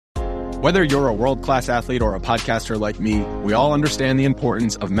Whether you're a world-class athlete or a podcaster like me, we all understand the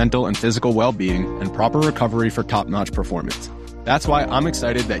importance of mental and physical well-being and proper recovery for top-notch performance. That's why I'm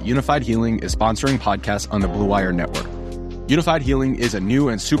excited that Unified Healing is sponsoring podcasts on the Blue Wire Network. Unified Healing is a new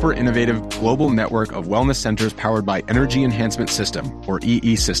and super innovative global network of wellness centers powered by Energy Enhancement System, or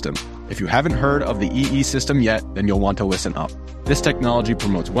EE System. If you haven't heard of the EE System yet, then you'll want to listen up. This technology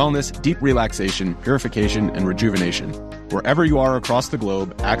promotes wellness, deep relaxation, purification, and rejuvenation. Wherever you are across the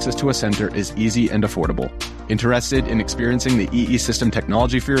globe, access to a center is easy and affordable. Interested in experiencing the EE System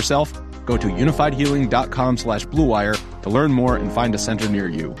technology for yourself? Go to unifiedhealing.com/bluewire to learn more and find a center near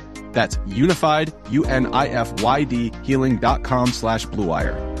you. That's unified, UNIFYD,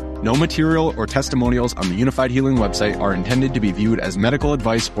 healing.com/bluewire. No material or testimonials on the Unified Healing website are intended to be viewed as medical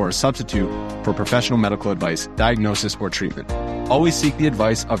advice or a substitute for professional medical advice, diagnosis, or treatment. Always seek the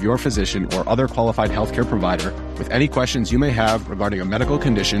advice of your physician or other qualified healthcare provider with any questions you may have regarding a medical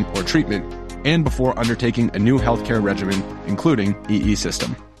condition or treatment and before undertaking a new healthcare regimen, including EE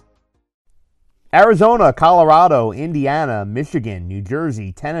System. Arizona, Colorado, Indiana, Michigan, New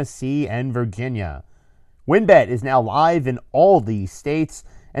Jersey, Tennessee, and Virginia. WynnBET is now live in all these states,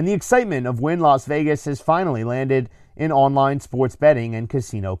 and the excitement of Wynn Las Vegas has finally landed in online sports betting and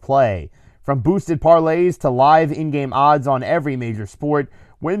casino play. From boosted parlays to live in-game odds on every major sport,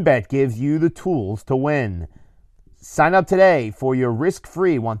 WynnBET gives you the tools to win. Sign up today for your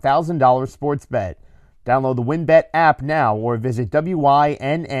risk-free $1,000 sports bet. Download the WynnBET app now or visit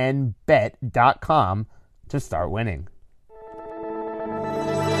wynnbet.com to start winning.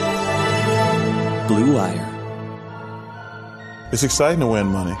 Blue Wire. It's exciting to win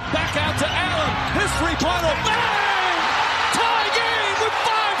money. Back out to Allen. His three-pointer. Bang! Tie game with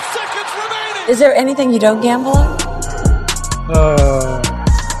 5 seconds remaining. Is there anything you don't gamble on?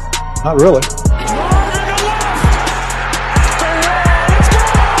 Not really.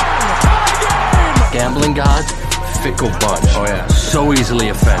 Gambling gods, fickle bunch. Oh, yeah. So easily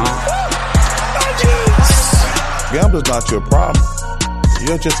offended. Gambling's not your problem.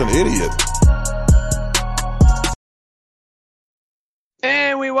 You're just an idiot.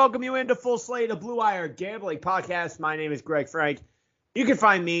 And we welcome you into Full Slate of Blue Wire Gambling Podcast. My name is Greg Frank. You can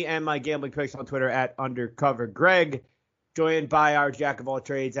find me and my gambling picks on Twitter at @UndercoverGreg. Joined by our jack of all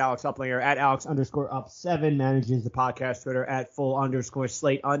trades, Alex Uplinger at Alex_up7, manages the podcast Twitter at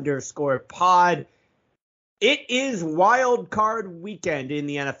 @full_slate_pod. It is wild card weekend in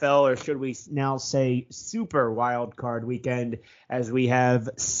the NFL, or should we now say super wild card weekend, as we have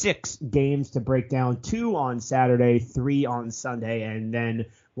 6 games to break down, 2 on Saturday, 3 on Sunday, and then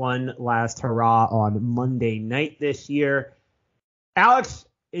one last hurrah on Monday night this year. Alex,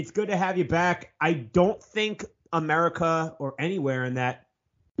 it's good to have you back. I don't think America or anywhere in that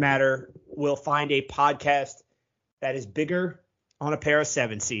matter will find a podcast that is bigger on a pair of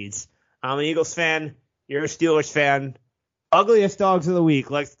 7 seeds. I'm an Eagles fan. You're a Steelers fan. Ugliest dogs of the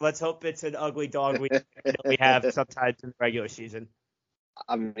week. Let's hope it's an ugly dog week that we have sometimes in the regular season.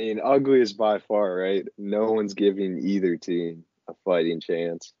 I mean, ugly is by far, right? No one's giving either team a fighting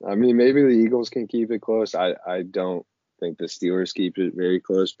chance. I mean, maybe the Eagles can keep it close. I don't think the Steelers keep it very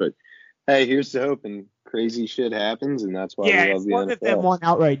close. But, hey, here's the hope, and crazy shit happens, and that's why we love the NFL. Yeah, if them won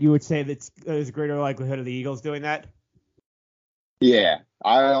outright, you would say that there's a greater likelihood of the Eagles doing that? Yeah,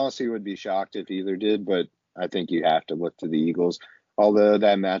 I honestly would be shocked if either did, but I think you have to look to the Eagles. Although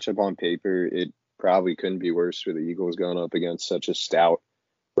that matchup on paper, it probably couldn't be worse for the Eagles going up against such a stout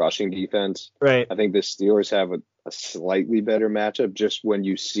rushing defense. Right. I think the Steelers have a slightly better matchup just when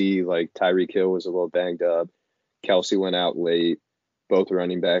you see, like, Tyreek Hill was a little banged up. Kelsey went out late. Both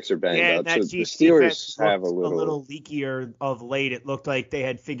running backs are banged up. So the Steelers have a little leakier of late. It looked like they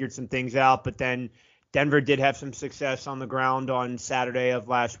had figured some things out, but then Denver did have some success on the ground on Saturday of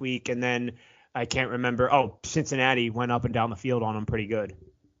last week, and then I can't remember. Oh, Cincinnati went up and down the field on them pretty good.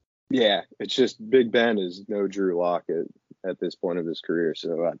 Yeah, it's just Big Ben is no Drew Lock at this point of his career,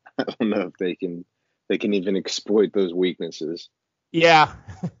 so I don't know if they can even exploit those weaknesses. Yeah,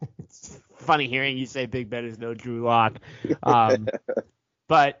 it's funny hearing you say Big Ben is no Drew Lock,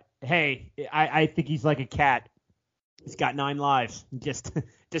 but hey, I think he's like a cat. He's got 9 lives, just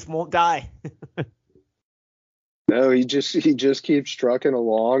won't die. No, he just keeps trucking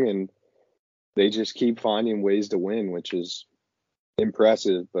along, and they just keep finding ways to win, which is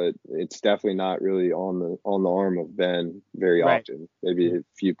impressive. But it's definitely not really on the arm of Ben very often. Maybe a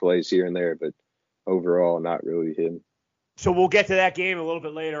few plays here and there, but overall, not really him. So we'll get to that game a little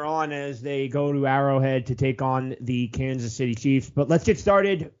bit later on as they go to Arrowhead to take on the Kansas City Chiefs. But let's get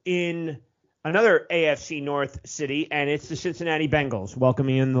started in another AFC North city, and it's the Cincinnati Bengals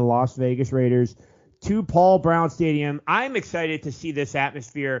welcoming in the Las Vegas Raiders to Paul Brown Stadium. I'm excited to see this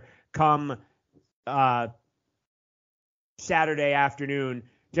atmosphere come Saturday afternoon,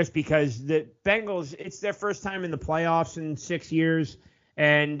 just because the Bengals, it's their first time in the playoffs in 6 years.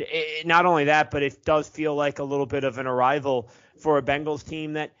 And not only that, but it does feel like a little bit of an arrival for a Bengals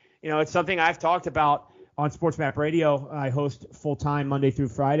team that, it's something I've talked about on Sports Map Radio. I host full-time Monday through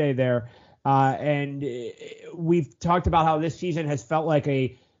Friday there. And we've talked about how this season has felt like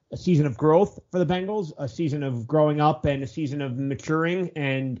a season of growth for the Bengals, a season of growing up and a season of maturing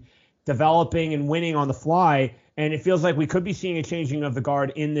and developing and winning on the fly. And it feels like we could be seeing a changing of the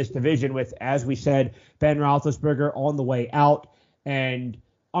guard in this division with, as we said, Ben Roethlisberger on the way out and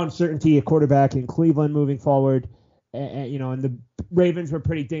uncertainty at quarterback in Cleveland moving forward. And the Ravens were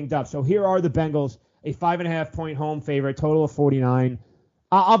pretty dinged up. So here are the Bengals, a 5.5-point home favorite, total of 49.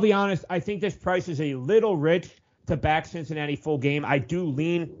 I'll be honest, I think this price is a little rich to back Cincinnati full game. I do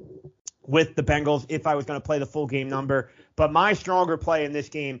lean with the Bengals if I was going to play the full game number. But my stronger play in this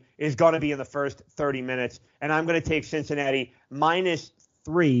game is going to be in the first 30 minutes. And I'm going to take Cincinnati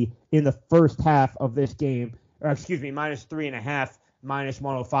 -3 in the first half of this game. -3.5,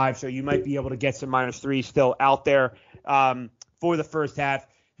 -105. So you might be able to get some -3 still out there for the first half.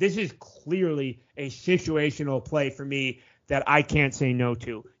 This is clearly a situational play for me that I can't say no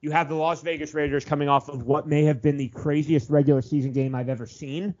to. You have the Las Vegas Raiders coming off of what may have been the craziest regular season game I've ever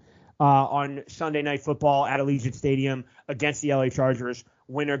seen on Sunday Night Football at Allegiant Stadium against the LA Chargers.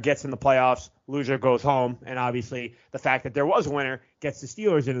 Winner gets in the playoffs, loser goes home, and obviously the fact that there was a winner gets the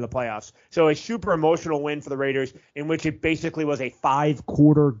Steelers into the playoffs. So a super emotional win for the Raiders, in which it basically was a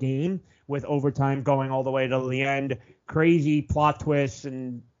 5-quarter game with overtime going all the way to the end. Crazy plot twists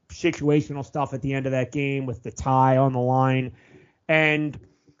and situational stuff at the end of that game with the tie on the line. And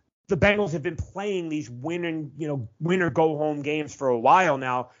the Bengals have been playing these winner go home games for a while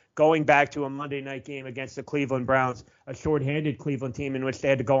now, going back to a Monday night game against the Cleveland Browns, a shorthanded Cleveland team in which they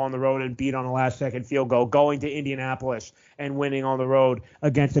had to go on the road and beat on a last-second field goal, going to Indianapolis and winning on the road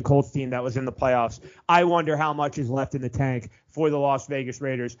against a Colts team that was in the playoffs. I wonder how much is left in the tank for the Las Vegas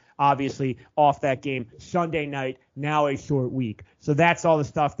Raiders, obviously off that game Sunday night, now a short week. So that's all the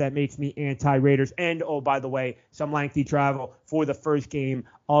stuff that makes me anti-Raiders. And, oh, by the way, some lengthy travel for the first game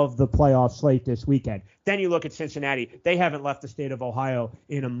of the playoff slate this weekend. Then you look at Cincinnati. They haven't left the state of Ohio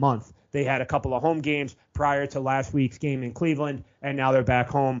in a month. They had a couple of home games prior to last week's game in Cleveland, and now they're back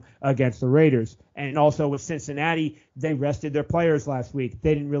home against the Raiders. And also with Cincinnati, they rested their players last week.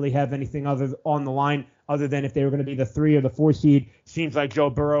 They didn't really have anything other on the line other than if they were going to be the 3 or the 4 seed. Seems like Joe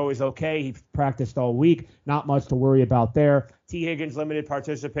Burrow is okay. He practiced all week. Not much to worry about there. T. Higgins, limited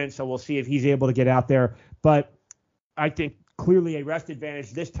participant, so we'll see if he's able to get out there. But I think clearly a rest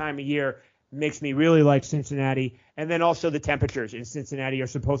advantage this time of year makes me really like Cincinnati. And then also the temperatures in Cincinnati are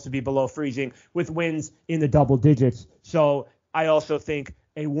supposed to be below freezing with winds in the double digits. So I also think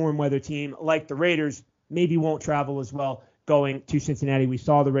a warm weather team like the Raiders maybe won't travel as well going to Cincinnati. We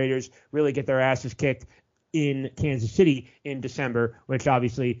saw the Raiders really get their asses kicked in Kansas City in December, which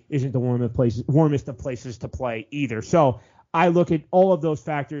obviously isn't the warmest of places to play either. So I look at all of those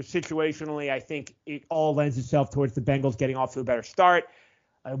factors. Situationally, I think it all lends itself towards the Bengals getting off to a better start.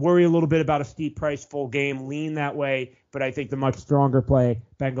 I worry a little bit about a steep price full game, lean that way, but I think the much stronger play,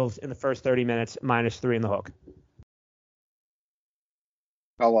 Bengals in the first 30 minutes, -3 in the hook.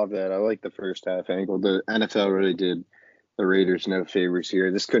 I love that. I like the first half angle. The NFL really did the Raiders no favors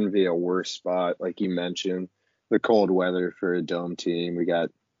here. This couldn't be a worse spot, like you mentioned. The cold weather for a dome team. We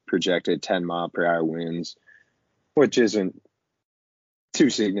got projected 10-mile-per-hour winds, which isn't too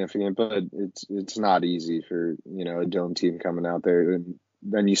significant, but it's not easy for a dome team coming out there. And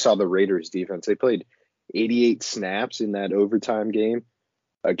then you saw the Raiders defense. They played 88 snaps in that overtime game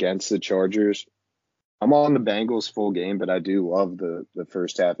against the Chargers. I'm on the Bengals full game, but I do love the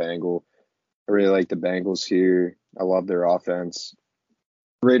first half angle. I really like the Bengals here. I love their offense.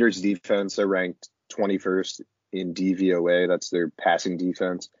 Raiders defense, they're ranked 21st in DVOA. That's their passing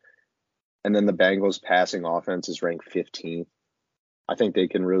defense. And then the Bengals passing offense is ranked 15th. I think they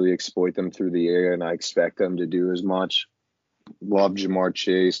can really exploit them through the air, and I expect them to do as much. Love Jamar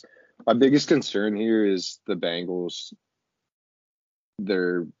Chase. My biggest concern here is the Bengals,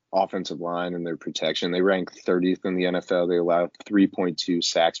 their offensive line and their protection. They rank 30th in the NFL. They allow 3.2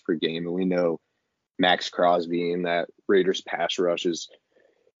 sacks per game, and we know Max Crosby in that Raiders pass rush is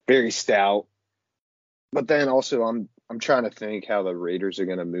very stout. But then also I'm trying to think how the Raiders are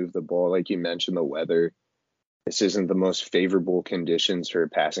going to move the ball. Like you mentioned, the weather. This isn't the most favorable conditions for a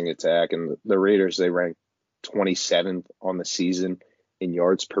passing attack. And the Raiders, they rank 27th on the season in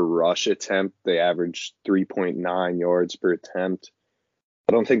yards per rush attempt. They average 3.9 yards per attempt.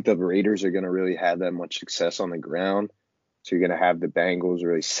 I don't think the Raiders are going to really have that much success on the ground. So you're going to have the Bengals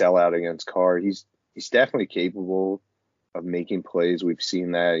really sell out against Carr. He's definitely capable of making plays. We've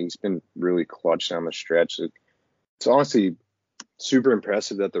seen that. He's been really clutch down the stretch. It's honestly super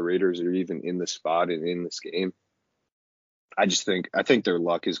impressive that the Raiders are even in the spot and in this game. I think their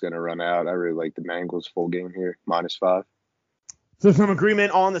luck is going to run out. I really like the Bengals full game here, -5. So some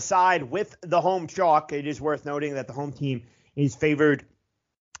agreement on the side with the home chalk. It is worth noting that the home team is favored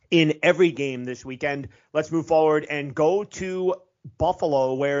in every game this weekend. Let's move forward and go to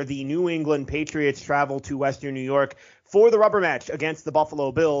Buffalo, where the New England Patriots travel to Western New York for the rubber match against the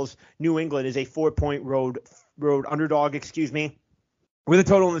Buffalo Bills. New England is a 4-point road underdog, with a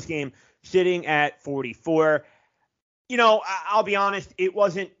total in this game sitting at 44. I'll be honest, it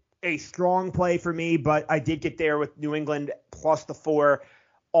wasn't a strong play for me, but I did get there with New England plus the 4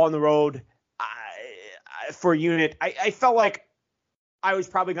 on the road for a unit. I felt like I was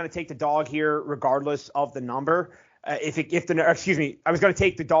probably going to take the dog here regardless of the number. I was going to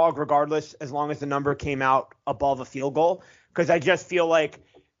take the dog regardless as long as the number came out above a field goal, because I just feel like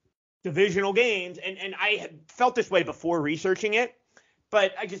divisional games, and I had felt this way before researching it,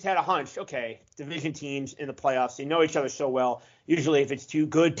 but I just had a hunch. Okay, division teams in the playoffs, they know each other so well. Usually if it's two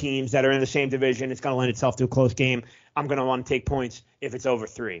good teams that are in the same division, it's going to lend itself to a close game. I'm going to want to take points if it's over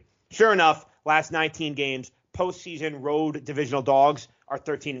 3. Sure enough, last 19 games, postseason road divisional dogs are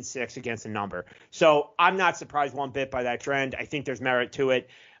 13-6 against the number. So I'm not surprised one bit by that trend. I think there's merit to it.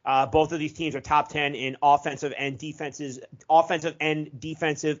 Both of these teams are top 10 in offensive and defensive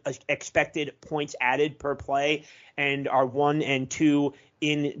expected points added per play, and are 1 and 2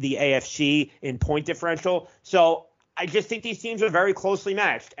 in the AFC in point differential. So I just think these teams are very closely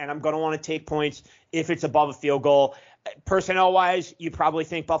matched, and I'm going to want to take points if it's above a field goal. Personnel-wise, you probably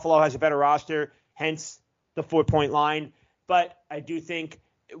think Buffalo has a better roster, hence the 4-point line. But I do think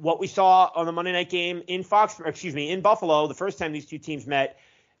what we saw on the Monday night game in Buffalo, the first time these two teams met,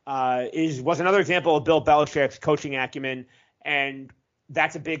 was another example of Bill Belichick's coaching acumen, and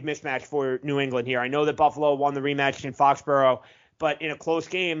that's a big mismatch for New England here. I know that Buffalo won the rematch in Foxborough, but in a close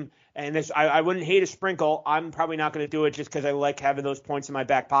game, and this I wouldn't hate a sprinkle. I'm probably not going to do it just because I like having those points in my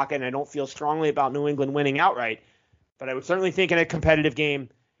back pocket, and I don't feel strongly about New England winning outright. But I would certainly think in a competitive game,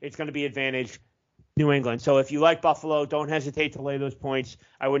 it's going to be advantage New England. So if you like Buffalo, don't hesitate to lay those points.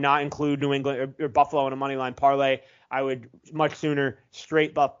 I would not include New England or Buffalo in a money line parlay. I would much sooner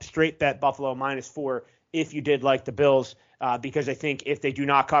straight bet Buffalo -4 if you did like the Bills, because I think if they do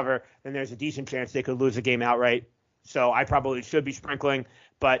not cover, then there's a decent chance they could lose the game outright. So I probably should be sprinkling,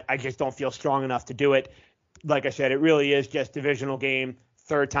 but I just don't feel strong enough to do it. Like I said, it really is just divisional game,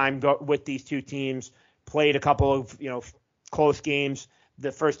 third time with these two teams, played a couple of close games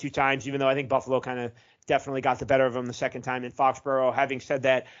the first 2 times, even though I think Buffalo kind of definitely got the better of them the second time in Foxborough. Having said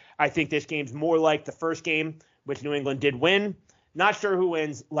that, I think this game's more like the first game, which New England did win. Not sure who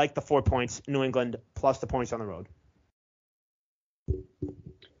wins, like the 4 points, New England plus the points on the road.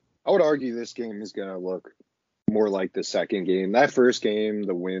 I would argue this game is going to look more like the second game. That first game,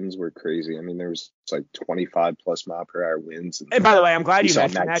 the wins were crazy. I mean, there was like 25 plus mile per hour wins. And by the way, I'm glad you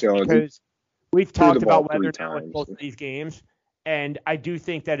mentioned that, because we've talked about weather now with both of these games. And I do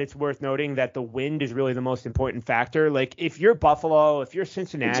think that it's worth noting that the wind is really the most important factor. Like, if you're Buffalo, if you're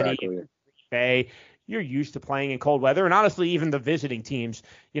Cincinnati, if you're Bay, you're used to playing in cold weather. And honestly, even the visiting teams,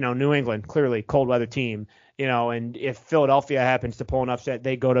 New England, clearly cold weather team, and if Philadelphia happens to pull an upset,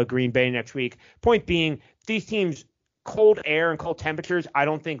 they go to Green Bay next week. Point being, these teams, cold air and cold temperatures, I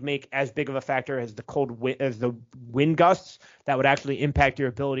don't think make as big of a factor as the wind gusts that would actually impact your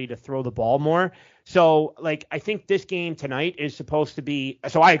ability to throw the ball more. So, I think this game tonight is supposed to be –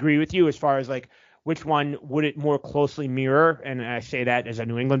 so I agree with you as far as, which one would it more closely mirror, and I say that as a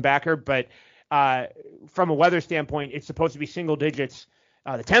New England backer. But from a weather standpoint, it's supposed to be single digits,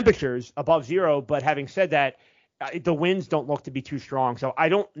 the temperatures above 0. But having said that, the winds don't look to be too strong. So I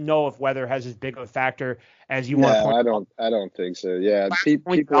don't know if weather has as big of a factor as you want to point out. I don't think so. Yeah,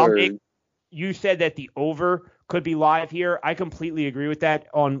 you said that the over could be live here. I completely agree with that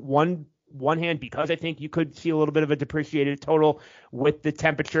on one hand, because I think you could see a little bit of a depreciated total with the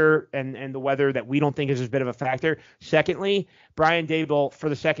temperature and the weather that we don't think is as big of a factor. Secondly, Brian Daboll, for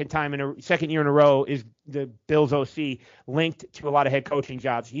the second year in a row, is the Bills OC, linked to a lot of head coaching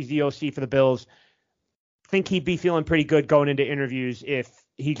jobs. He's the OC for the Bills. I think he'd be feeling pretty good going into interviews if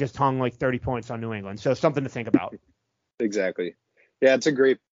he just hung 30 points on New England. So something to think about. Exactly. Yeah, it's a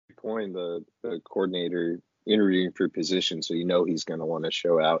great point. The coordinator interviewing for position, so he's going to want to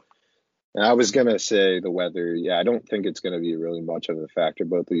show out. And I was going to say the weather. Yeah, I don't think it's going to be really much of a factor.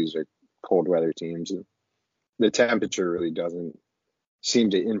 Both of these are cold weather teams. And the temperature really doesn't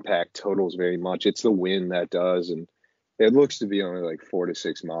seem to impact totals very much. It's the wind that does, and it looks to be only like 4 to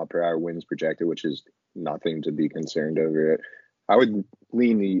 6 mile per hour winds projected, which is nothing to be concerned over. I would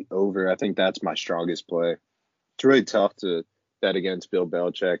lean the over. I think that's my strongest play. It's really tough to bet against Bill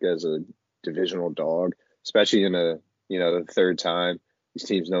Belichick as a divisional dog, especially in the third time. These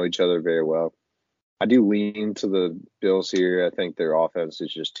teams know each other very well. I do lean to the Bills here. I think their offense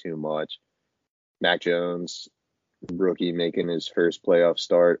is just too much. Mac Jones, rookie, making his first playoff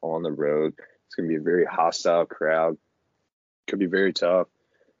start on the road. It's going to be a very hostile crowd. Could be very tough.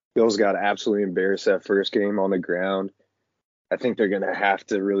 Bills got absolutely embarrassed that first game on the ground. I think they're going to have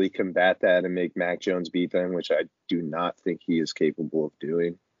to really combat that and make Mac Jones beat them, which I do not think he is capable of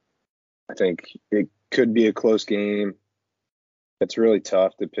doing. I think it could be a close game. It's really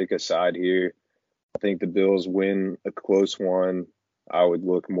tough to pick a side here. I think the Bills win a close one. I would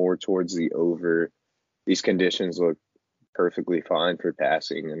look more towards the over. These conditions look perfectly fine for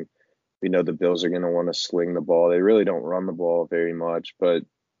passing, and we know the Bills are going to want to sling the ball. They really don't run the ball very much, but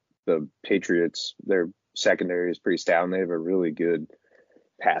the Patriots, their secondary is pretty stout, and they have a really good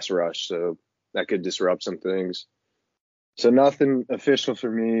pass rush, so that could disrupt some things. So nothing official for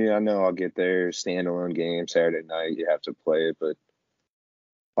me. I know I'll get there. Standalone game Saturday night. You have to play it, but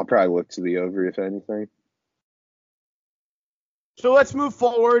I'll probably look to the over if anything. So let's move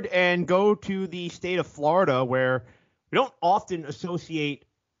forward and go to the state of Florida, where we don't often associate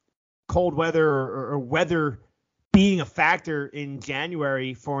cold weather or weather being a factor in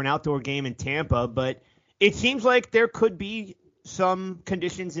January for an outdoor game in Tampa, but it seems like there could be some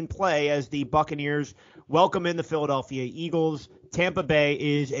conditions in play as the Buccaneers welcome in the Philadelphia Eagles. Tampa Bay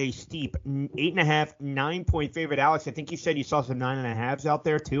is a steep 8.5, 9-point favorite. Alex, I think you said you saw some 9.5s out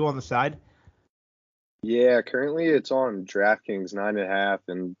there too on the side. Yeah, currently it's on DraftKings 9.5,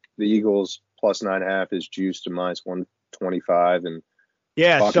 and the Eagles plus 9.5 is juiced to minus 125, and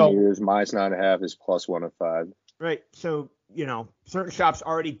Buccaneers minus 9.5 is plus 105. Right. So, certain shops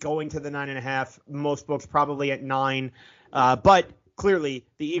already going to the 9.5. Most books probably at 9. But clearly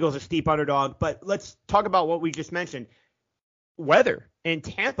the Eagles are steep underdog. But let's talk about what we just mentioned. Weather in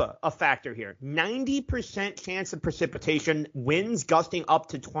Tampa, a factor here. 90% chance of precipitation, winds gusting up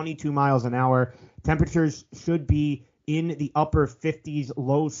to 22 miles an hour. Temperatures should be in the upper 50s,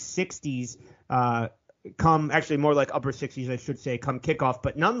 low 60s, actually more like upper 60s, I should say, come kickoff.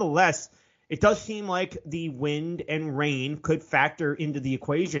 But nonetheless, it does seem like the wind and rain could factor into the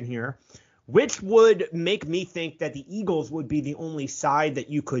equation here, which would make me think that the Eagles would be the only side that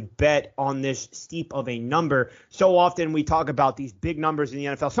you could bet on this steep of a number. So often we talk about these big numbers in the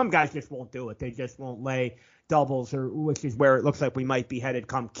NFL. Some guys just won't do it. They just won't lay doubles, which is where it looks like we might be headed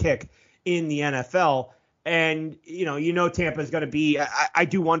come kick in the NFL. And, Tampa is going to be – I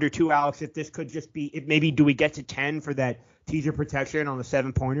do wonder too, Alex, if this could just be – maybe do we get to 10 for that teaser protection on the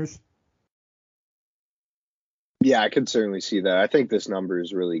 7-pointers? Yeah, I could certainly see that. I think this number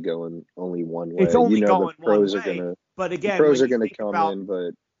is really going only one way. It's only going the pros one way. But again, the pros are going to come in,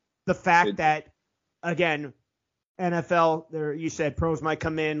 but the fact that, again, NFL, you said pros might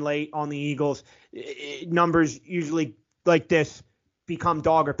come in late on the Eagles. Numbers usually like this become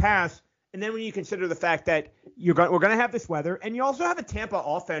dog or pass. And then when you consider the fact that we're going to have this weather, and you also have a Tampa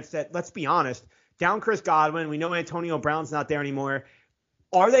offense that, let's be honest, down Chris Godwin, we know Antonio Brown's not there anymore.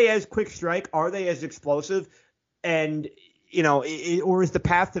 Are they as quick strike? Are they as explosive? And, or is the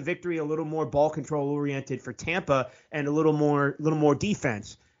path to victory a little more ball control oriented for Tampa and a little more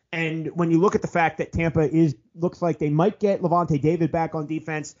defense? And when you look at the fact that Tampa looks like they might get Levante David back on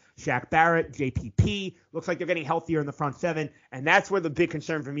defense, Shaq Barrett, JPP, looks like they're getting healthier in the front seven. And that's where the big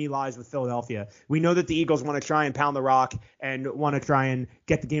concern for me lies with Philadelphia. We know that the Eagles want to try and pound the rock and want to try and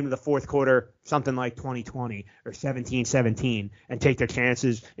get the game to the fourth quarter, something like 2020 or 17-17, and take their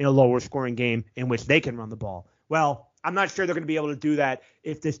chances in a lower scoring game in which they can run the ball. Well, I'm not sure they're going to be able to do that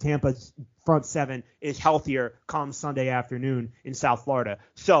if this Tampa front seven is healthier come Sunday afternoon in South Florida.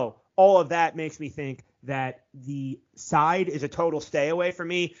 So all of that makes me think that the side is a total stay away for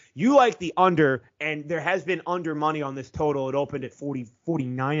me. You like the under, and there has been under money on this total. It opened at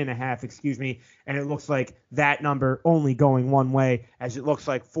 49.5, and it looks like that number only going one way, as it looks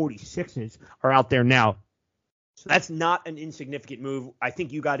like 46s are out there now. So that's not an insignificant move. I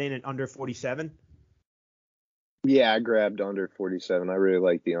think you got in at under 47. Yeah, I grabbed under 47. I really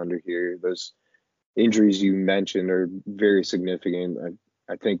like the under here. Those injuries you mentioned are very significant.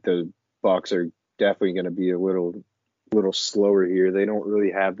 I think the Bucs are definitely going to be a little slower here. They don't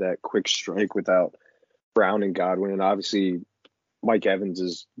really have that quick strike without Brown and Godwin. And obviously, Mike Evans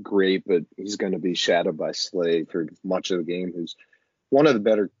is great, but he's going to be shadowed by Slay for much of the game, who's one of the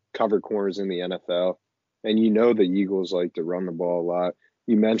better cover corners in the NFL. And the Eagles like to run the ball a lot.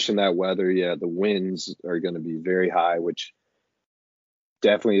 You mentioned that weather. Yeah, the winds are going to be very high, which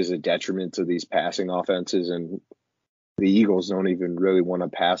definitely is a detriment to these passing offenses. And the Eagles don't even really want to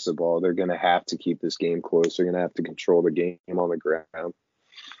pass the ball. They're going to have to keep this game close. They're going to have to control the game on the ground.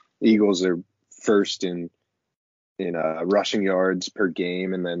 The Eagles are first in rushing yards per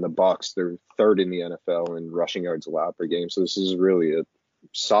game, and then the Bucs, they're third in the NFL in rushing yards allowed per game. So this is really a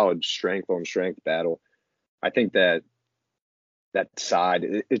solid strength on strength battle. I think that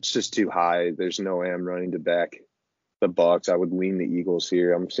side, it's just too high. There's no way I'm running to back the Bucs. I would lean the Eagles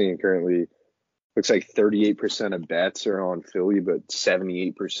here. I'm seeing currently looks like 38% of bets are on Philly, but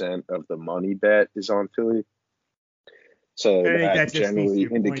 78% of the money bet is on Philly. So that generally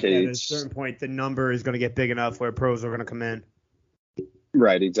indicates at a certain point the number is going to get big enough where pros are going to come in.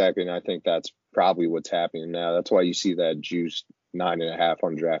 Right, exactly. And I think that's probably what's happening now. That's why you see that juice 9.5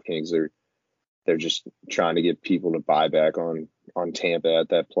 on DraftKings. They're just trying to get people to buy back on Tampa at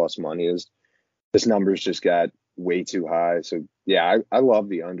that plus money. This number's just got way too high. So yeah, I love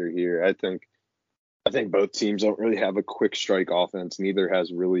the under here. I think both teams don't really have a quick strike offense. Neither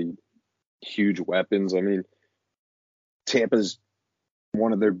has really huge weapons. I mean, Tampa's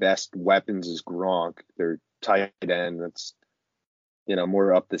one of their best weapons is Gronk, their tight end. That's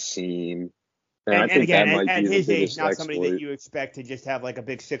more up the seam. And I think again, that might at be his the age, biggest not exploit. somebody that you expect to just have like a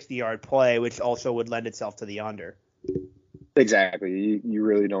big 60-yard play, which also would lend itself to the under. Exactly. You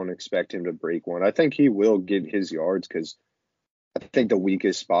really don't expect him to break one. I think he will get his yards because I think the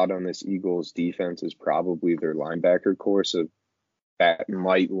weakest spot on this Eagles defense is probably their linebacker core. So that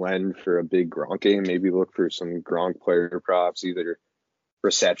might lend for a big Gronk game. Maybe look for some Gronk player props, either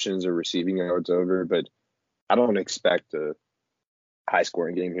receptions or receiving yards over. But I don't expect a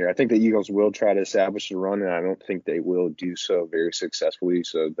high-scoring game here. I think the Eagles will try to establish the run, and I don't think they will do so very successfully.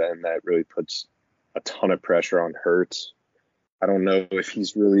 So then that really puts a ton of pressure on Hurts. I don't know if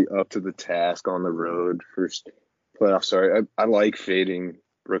he's really up to the task on the road first playoff start. I like fading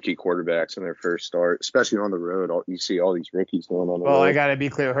rookie quarterbacks in their first start, especially on the road. You see all these rookies going on the road. Well, I got to be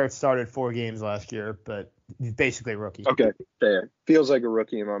clear. Hurts started 4 games last year, but he's basically a rookie. Okay, fair. Feels like a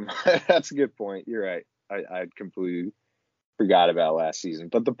rookie in my mind. That's a good point. You're right. I completely forgot about last season.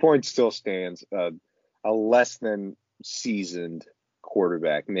 But the point still stands. A less than seasoned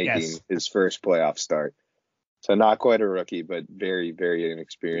quarterback making his first playoff start. So not quite a rookie, but very, very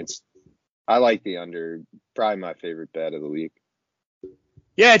inexperienced. I like the under. Probably my favorite bet of the week.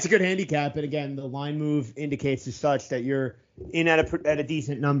 Yeah, it's a good handicap. And again, the line move indicates as such that you're in at a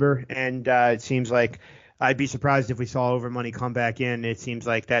decent number. And it seems like I'd be surprised if we saw over money come back in. It seems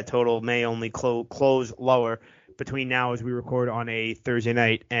like that total may only close lower between now as we record on a Thursday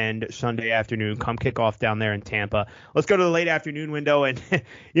night and Sunday afternoon come kickoff down there in Tampa. Let's go to the late afternoon window. And,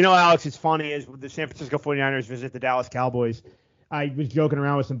 Alex, it's funny as the San Francisco 49ers visit the Dallas Cowboys. I was joking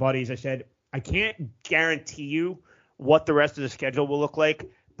around with some buddies. I said, I can't guarantee you what the rest of the schedule will look like,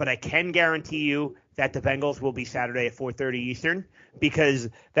 but I can guarantee you that the Bengals will be Saturday at 4:30 Eastern, because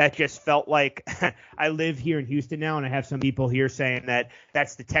that just felt like I live here in Houston now, and I have some people here saying that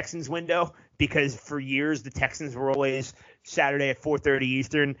that's the Texans window, because for years the Texans were always Saturday at 4:30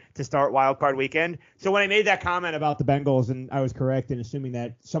 Eastern to start Wild Card Weekend. So when I made that comment about the Bengals, and I was correct in assuming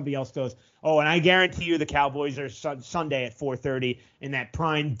that somebody else goes, oh, and I guarantee you the Cowboys are Sunday at 4:30 in that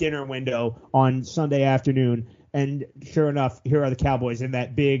prime dinner window on Sunday afternoon. And sure enough, here are the Cowboys in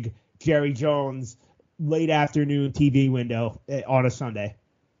that big Jerry Jones late afternoon TV window on a Sunday.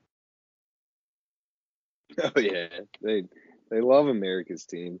 Oh yeah, they love America's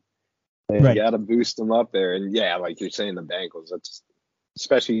team. They Right. got to boost them up there, and yeah, like you're saying, the Bengals. That's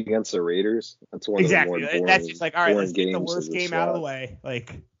especially against the Raiders. That's one Exactly. of the more boring, That's just like, all right, let's get the games worst of the game out of the slot. way.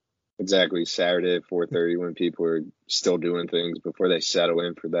 Like, Exactly, Saturday at 4:30 when people are still doing things before they settle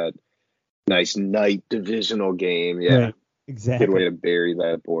in for that nice night divisional game. Yeah, right. Exactly. good way to bury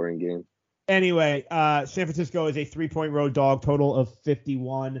that boring game. Anyway, San Francisco is a 3-point road dog, total of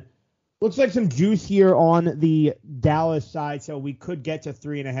 51. Looks like some juice here on the Dallas side, so we could get to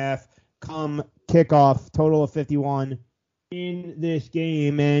 3.5 come kickoff, total of 51 in this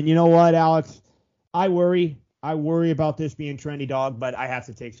game. And you know what, Alex? I worry about this being trendy dog, but I have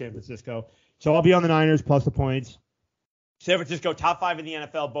to take San Francisco. So I'll be on the Niners plus the points. San Francisco, top 5 in the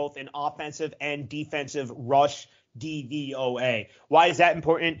NFL, both in offensive and defensive rush DVOA. Why is that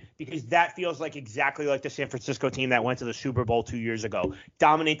important? Because that feels like exactly like the San Francisco team that went to the Super Bowl 2 years ago.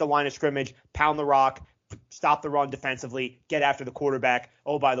 Dominate the line of scrimmage, pound the rock, stop the run defensively, get after the quarterback.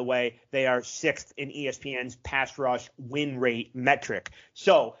 Oh, by the way, they are 6th in ESPN's pass rush win rate metric.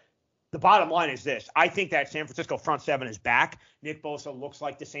 So the bottom line is this. I think that San Francisco front seven is back. Nick Bosa looks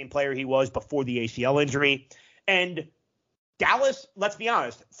like the same player he was before the ACL injury. And Dallas, let's be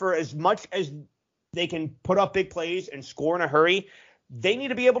honest, for as much as they can put up big plays and score in a hurry, they need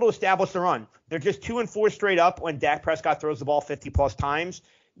to be able to establish the run. They're just 2-4 straight up when Dak Prescott throws the ball 50-plus times.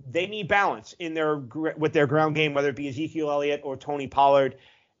 They need balance with their ground game, whether it be Ezekiel Elliott or Tony Pollard.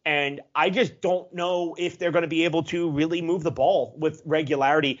 And I just don't know if they're going to be able to really move the ball with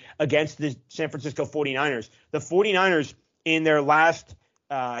regularity against the San Francisco 49ers. The 49ers in their last,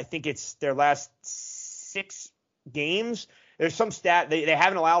 I think it's their last 6 games, there's some stat, they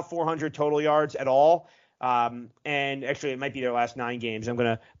haven't allowed 400 total yards at all. And actually, it might be their last 9 games. I'm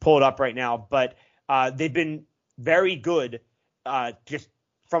going to pull it up right now. But they've been very good just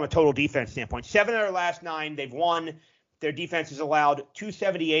from a total defense standpoint. 7 out of their last 9, they've won. Their defense has allowed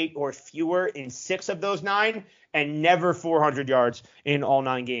 278 or fewer in 6 of those 9 and never 400 yards in all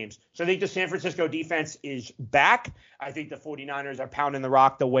 9 games. So I think the San Francisco defense is back. I think the 49ers are pounding the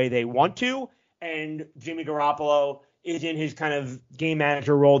rock the way they want to. And Jimmy Garoppolo is in his kind of game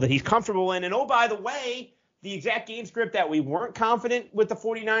manager role that he's comfortable in. And oh, by the way, the exact game script that we weren't confident with the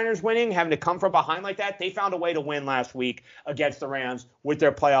 49ers winning, having to come from behind like that, they found a way to win last week against the Rams with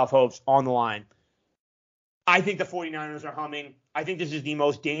their playoff hopes on the line. I think the 49ers are humming. I think this is the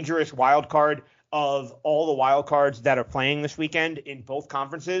most dangerous wild card of all the wild cards that are playing this weekend in both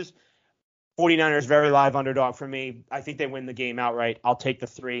conferences. 49ers very live underdog for me. I think they win the game outright. I'll take the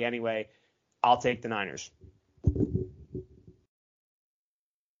 3 anyway. I'll take the Niners.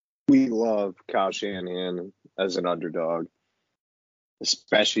 We love Kyle Shanahan as an underdog,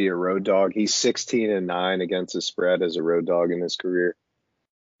 especially a road dog. He's 16-9 against the spread as a road dog in his career.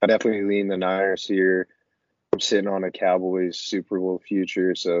 I definitely lean the Niners here. I'm sitting on a Cowboys Super Bowl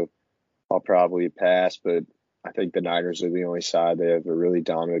future, so I'll probably pass, but I think the Niners are the only side. They have a really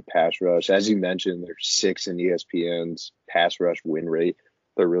dominant pass rush. As you mentioned, they're 6th in ESPN's pass rush win rate.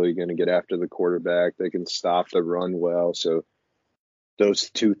 They're really going to get after the quarterback. They can stop the run well. So those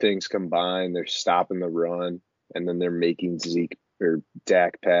 2 things combined, they're stopping the run, and then they're making Zeke or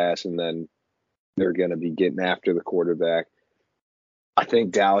Dak pass, and then they're going to be getting after the quarterback. I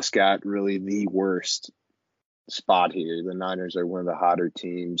think Dallas got really the worst spot here. The Niners are one of the hotter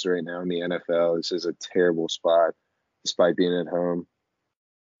teams right now in the NFL. This is a terrible spot despite being at home.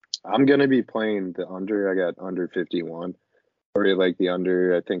 I'm going to be playing the under. I got under 51. I really like the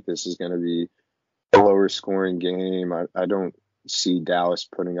under. I think this is going to be a lower scoring game. I don't see Dallas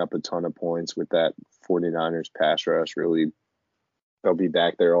putting up a ton of points with that 49ers pass rush. Really, they'll be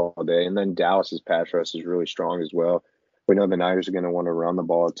back there all day. And then Dallas's pass rush is really strong as well. We know the Niners are going to want to run the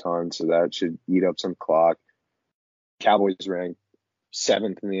ball a ton, so that should eat up some clock. Cowboys ranked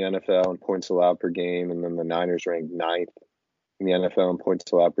 7th in the NFL in points allowed per game, and then the Niners ranked 9th in the NFL in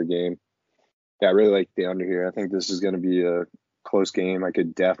points allowed per game. Yeah, I really like the under here. I think this is going to be a close game. I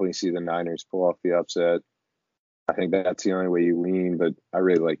could definitely see the Niners pull off the upset. I think that's the only way you lean, but I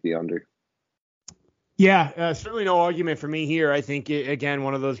really like the under. Yeah, certainly no argument for me here. I think, again,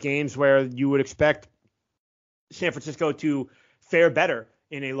 one of those games where you would expect San Francisco to fare better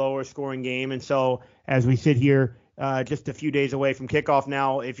in a lower scoring game. And so as we sit here just a few days away from kickoff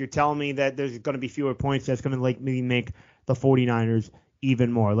now, if you're telling me that there's going to be fewer points, that's going to maybe make the 49ers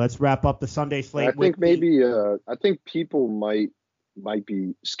even more. Let's wrap up the Sunday slate. I think maybe I think people might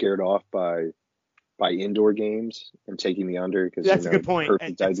be scared off by indoor games and taking the under because that's a good point.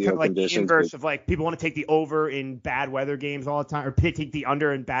 Perfect and it's kind of like the inverse but... of like people want to take the over in bad weather games all the time, or take the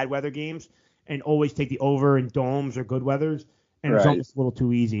under in bad weather games, and always take the over in domes or good weathers, and It's almost a little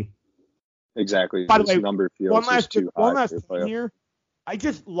too easy. Exactly. By the way, number feels one last too high thing here. I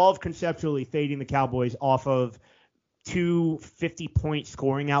just love conceptually fading the Cowboys off of 2 50-point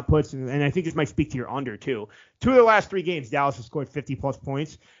scoring outputs, and I think this might speak to your under too. 2 of the last 3 games, Dallas has scored 50-plus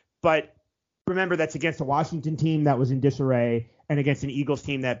points, but remember that's against a Washington team that was in disarray and against an Eagles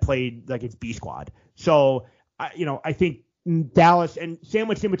team that played like its B squad. So, I think Dallas and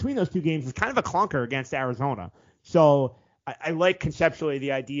sandwiched in between those 2 games was kind of a clunker against Arizona. So I like conceptually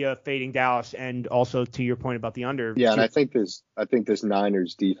the idea of fading Dallas, and also to your point about the under. Yeah, and I think this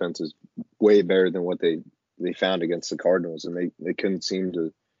Niners defense is way better than what they found against the Cardinals, and they couldn't seem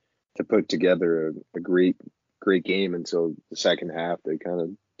to put together a great game until the second half. They kind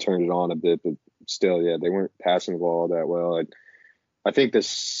of turned it on a bit, but still, yeah, they weren't passing the ball that well. I think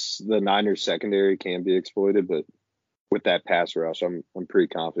the Niners secondary can be exploited, but with that pass rush, I'm pretty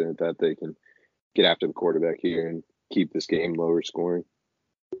confident that they can get after the quarterback here and keep this game lower scoring.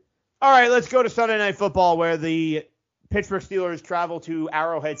 All right, let's go to Sunday Night Football, where the Pittsburgh Steelers travel to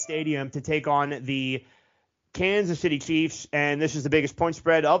Arrowhead Stadium to take on the Kansas City Chiefs, and this is the biggest point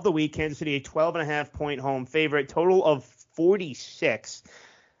spread of the week. Kansas City, a 12.5-point home favorite, total of 46.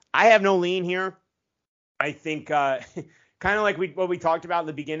 I have no lean here. I think kind of like what we talked about in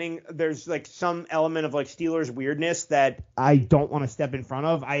the beginning, there's like some element of like Steelers weirdness that I don't want to step in front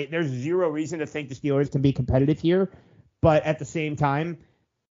of. There's zero reason to think the Steelers can be competitive here, but at the same time,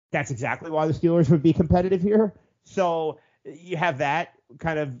 that's exactly why the Steelers would be competitive here. So you have that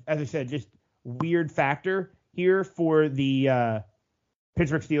kind of, as I said, just weird factor here for the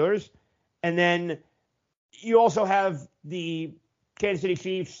Pittsburgh Steelers. And then you also have the Kansas City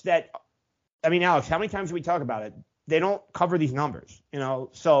Chiefs that, I mean, Alex, how many times do we talk about it? They don't cover these numbers,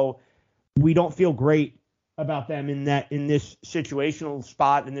 so we don't feel great about them in this situational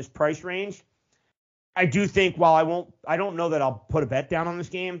spot in this price range. I do think while I don't know that I'll put a bet down on this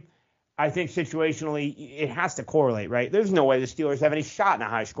game. I think situationally it has to correlate, right? There's no way the Steelers have any shot in a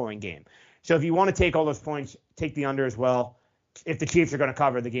high scoring game. So if you want to take all those points, take the under as well. If the Chiefs are going to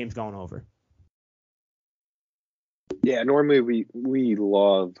cover, the game's going over. Yeah, normally we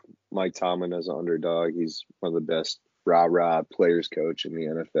love Mike Tomlin as an underdog. He's one of the best rah-rah players coach in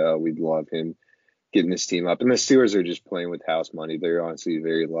the NFL. We'd love him getting his team up. And the Steelers are just playing with house money. They're honestly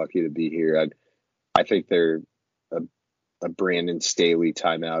very lucky to be here. I think they're a Brandon Staley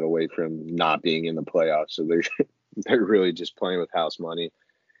timeout away from not being in the playoffs. So they're really just playing with house money.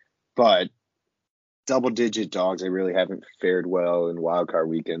 But double-digit dogs, they really haven't fared well in wildcard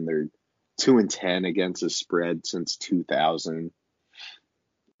weekend. They're 2-10 against the spread since 2000.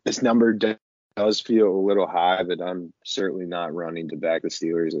 This number does feel a little high, but I'm certainly not running to back the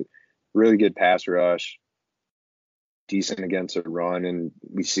Steelers. A really good pass rush, decent against a run, and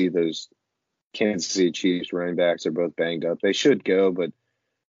we see those Kansas City Chiefs running backs are both banged up. They should go, but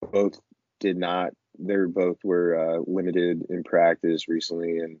both did not. They both were limited in practice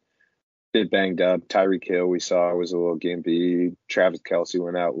recently and bit banged up. Tyreek Hill, we saw, was a little gimpy. Travis Kelce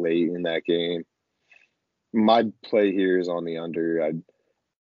went out late in that game. My play here is on the under.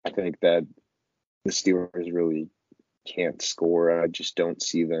 I think that the Steelers really can't score. I just don't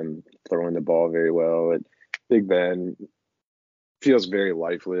see them throwing the ball very well. Big Ben feels very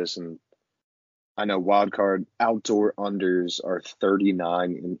lifeless, and I know wildcard outdoor unders are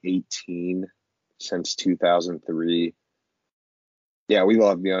 39-18 since 2003. Yeah, we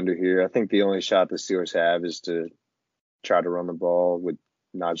love the under here. I think the only shot the Steelers have is to try to run the ball with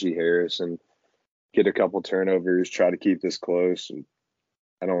Najee Harris and get a couple turnovers, try to keep this close. And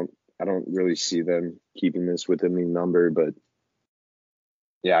I don't really see them keeping this within the number, but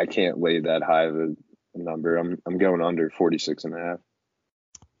yeah, I can't lay that high of a number. I'm going under 46.5.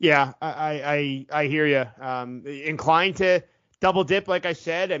 Yeah, I hear you. Inclined to double dip, like I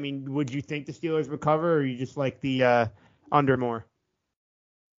said. I mean, would you think the Steelers would cover, or you just like the under more?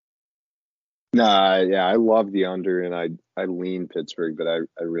 Nah, yeah, I love the under, and I lean Pittsburgh, but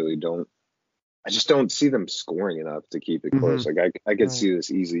I really don't. I just don't see them scoring enough to keep it close. Like I could see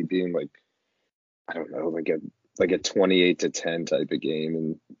this easily being like, I don't know, like a 28-10 type of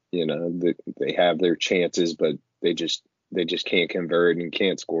game, and they have their chances, but they just can't convert and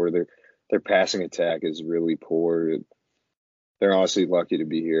can't score. Their passing attack is really poor. They're honestly lucky to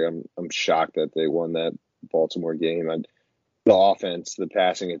be here. I'm shocked that they won that Baltimore game. The offense, the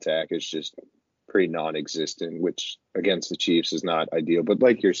passing attack is just pretty non-existent, which against the Chiefs is not ideal. But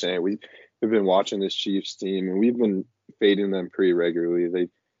like you're saying, we've been watching this Chiefs team, and we've been fading them pretty regularly.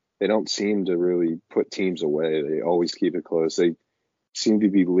 They don't seem to really put teams away. They always keep it close. They seem to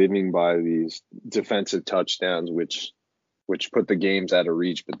be living by these defensive touchdowns, which put the games out of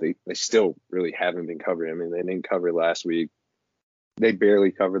reach, but they still really haven't been covered. I mean, they didn't cover last week. They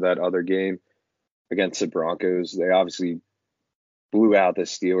barely covered that other game against the Broncos. They obviously blew out the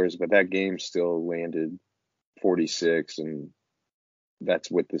Steelers, but that game still landed 46, and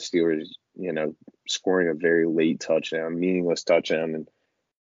that's with the Steelers, scoring a very late touchdown, meaningless touchdown. And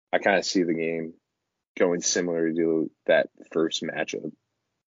I kind of see the game going similar to that first matchup.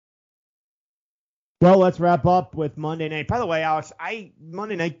 Well, let's wrap up with Monday night. By the way, Alex,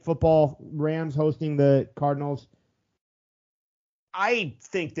 Monday Night Football, Rams hosting the Cardinals. I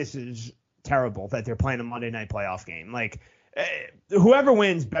think this is terrible that they're playing a Monday night playoff game. Like, whoever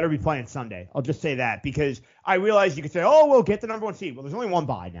wins better be playing Sunday. I'll just say that, because I realize you could say, oh, we'll get the number one seed. Well, there's only one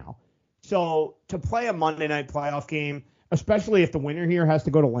bye now. So to play a Monday night playoff game, especially if the winner here has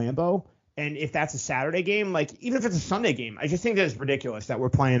to go to Lambeau, and if that's a Saturday game, like even if it's a Sunday game, I just think that it's ridiculous that we're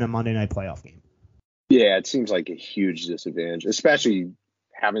playing a Monday night playoff game. Yeah, it seems like a huge disadvantage, especially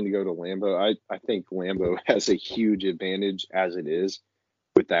having to go to Lambeau. I think Lambeau has a huge advantage as it is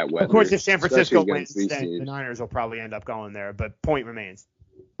with that weather. Of course, if San Francisco wins, then the Niners will probably end up going there, but point remains.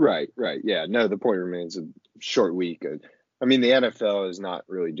 Right. Yeah, no, the point remains. short week. I mean, the NFL is not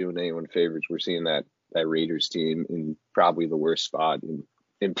really doing anyone favors. We're seeing that Raiders team in probably the worst spot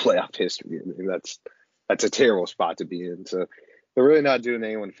in playoff history. I mean, that's a terrible spot to be in. So they're really not doing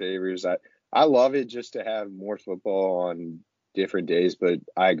anyone favors. I love it just to have more football on different days, but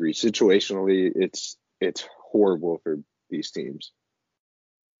I agree. Situationally, it's horrible for these teams.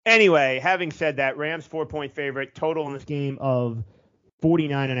 Anyway, having said that, Rams 4-point favorite, total in this game of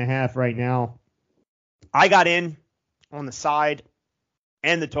 49.5 right now. I got in on the side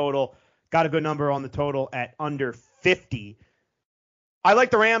and the total. Got a good number on the total at under 50. I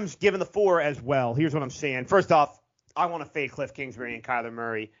like the Rams given the 4 as well. Here's what I'm saying. First off, I want to fade Cliff Kingsbury and Kyler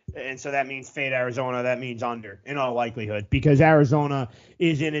Murray, and so that means fade Arizona. That means under in all likelihood because Arizona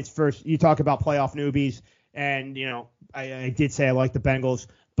is in its first – you talk about playoff newbies, and, I did say I like the Bengals,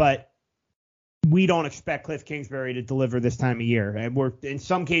 but we don't expect Cliff Kingsbury to deliver this time of year. And we're, in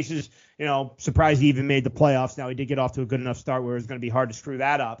some cases, surprised he even made the playoffs. Now, he did get off to a good enough start where it's going to be hard to screw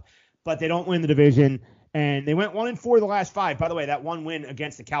that up. But they don't win the division, and they went 1-4 the last 5. By the way, that one win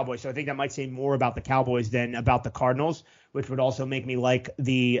against the Cowboys, so I think that might say more about the Cowboys than about the Cardinals, which would also make me like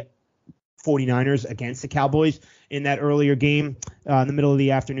the 49ers against the Cowboys in that earlier game in the middle of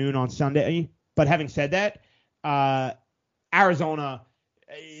the afternoon on Sunday. But having said that, Arizona,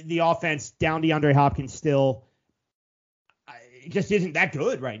 the offense down DeAndre Hopkins still just isn't that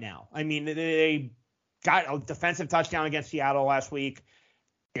good right now. I mean, they got a defensive touchdown against Seattle last week.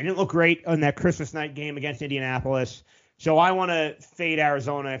 They didn't look great on that Christmas night game against Indianapolis. So I want to fade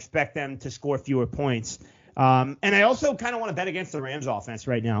Arizona, expect them to score fewer points. And I also kind of want to bet against the Rams offense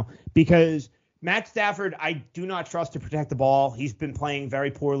right now because Matt Stafford, I do not trust to protect the ball. He's been playing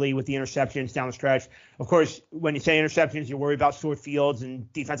very poorly with the interceptions down the stretch. Of course, when you say interceptions, you worry about short fields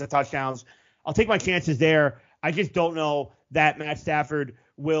and defensive touchdowns. I'll take my chances there. I just don't know that Matt Stafford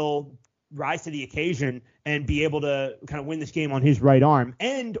will rise to the occasion and be able to kind of win this game on his right arm.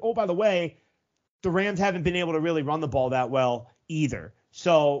 And, oh, by the way, the Rams haven't been able to really run the ball that well either.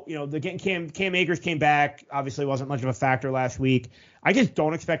 So, Cam Akers came back, obviously wasn't much of a factor last week. I just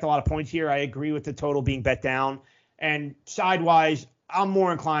don't expect a lot of points here. I agree with the total being bet down. And sidewise, I'm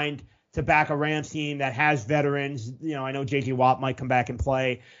more inclined to back a Rams team that has veterans. I know J.J. Watt might come back and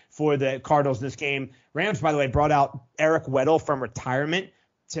play for the Cardinals in this game. Rams, by the way, brought out Eric Weddle from retirement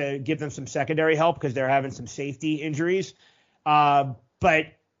to give them some secondary help because they're having some safety injuries. But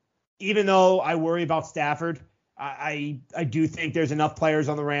even though I worry about Stafford, I do think there's enough players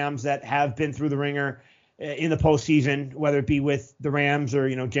on the Rams that have been through the ringer in the postseason, whether it be with the Rams or,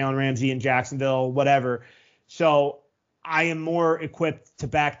 Jalen Ramsey in Jacksonville, whatever. So I am more equipped to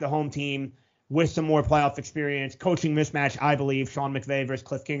back the home team with some more playoff experience. Coaching mismatch, I believe, Sean McVay versus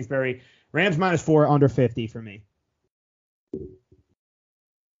Cliff Kingsbury. Rams -4, under 50 for me.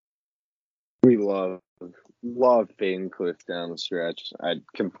 We love fading Cliff down the stretch. I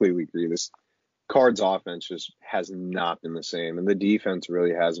completely agree. This Cards offense just has not been the same, and the defense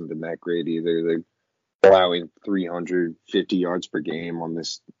really hasn't been that great either. They're allowing 350 yards per game on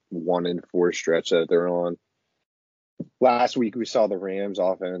this 1-4 stretch that they're on. Last week we saw the Rams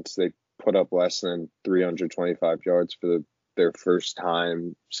offense. They put up less than 325 yards for their first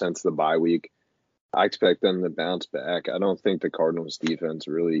time since the bye week. I expect them to bounce back. I don't think the Cardinals defense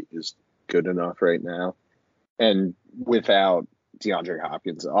really is good enough right now. And without DeAndre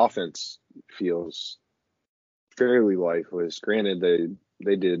Hopkins, the offense feels fairly lifeless. Granted,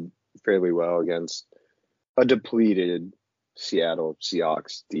 they did fairly well against a depleted Seattle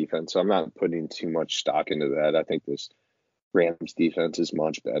Seahawks defense, so I'm not putting too much stock into that. I think this Rams defense is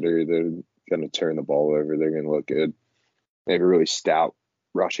much better. They're going to turn the ball over. They're going to look good. They have a really stout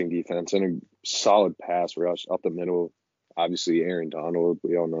rushing defense and a solid pass rush up the middle. Obviously, Aaron Donald,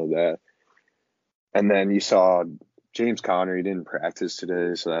 we all know that. And then you saw James Conner, he didn't practice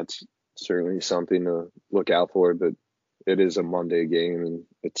today, so that's certainly something to look out for. But it is a Monday game, and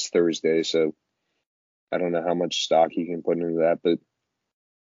it's Thursday, so I don't know how much stock you can put into that. But,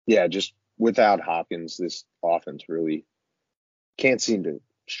 yeah, just without Hopkins, this offense really can't seem to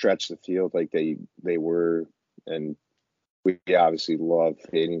stretch the field like they were. And we obviously love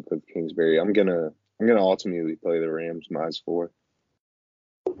fading Cliff Kingsbury. I'm gonna ultimately play the Rams -4.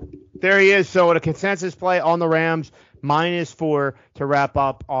 There he is. So a consensus play on the Rams -4 to wrap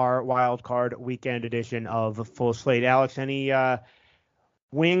up our wild card weekend edition of Full Slate. Alex, any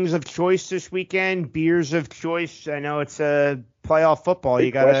wings of choice this weekend? Beers of choice? I know it's a playoff football. Good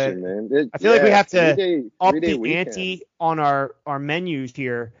you gotta. question, man. I feel like we have to up three-day the weekend. ante on our menus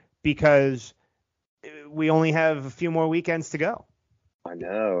here because we only have a few more weekends to go. I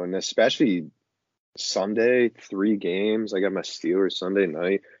know, and especially Sunday, 3 games. I got my Steelers Sunday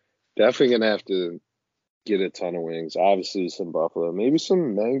night. Definitely gonna have to get a ton of wings. Obviously, some buffalo, maybe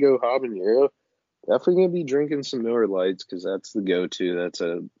some mango habanero. Definitely gonna be drinking some Miller Lights because that's the go-to. That's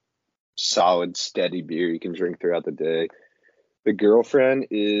a solid, steady beer you can drink throughout the day. The girlfriend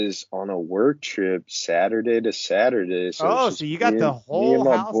is on a work trip Saturday to Saturday. So you got the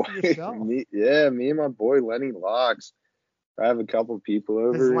whole house to yourself. Me and my boy Lenny Locks. I have a couple of people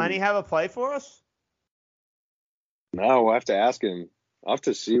over. Does Lenny have a play for us? No, we'll have to ask him. I'll have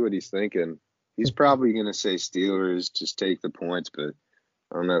to see what he's thinking. He's probably going to say Steelers, just take the points, but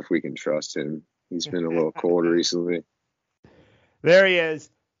I don't know if we can trust him. He's been a little cold recently. There he is.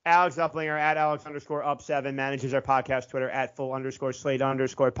 Alex Uplinger at Alex_up7 manages our podcast Twitter at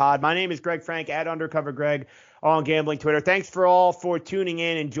 @full_slate_pod. My name is Greg Frank at Undercover Greg on gambling Twitter. Thanks for all for tuning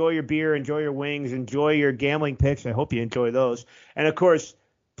in. Enjoy your beer, enjoy your wings, enjoy your gambling picks. I hope you enjoy those. And of course,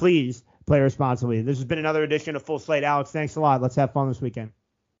 please play responsibly. This has been another edition of Full Slate. Alex, thanks a lot. Let's have fun this weekend.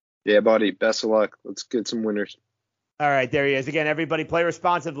 Yeah, buddy. Best of luck. Let's get some winners. All right, there he is. Again, everybody play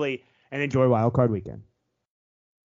responsibly and enjoy Wild Card Weekend.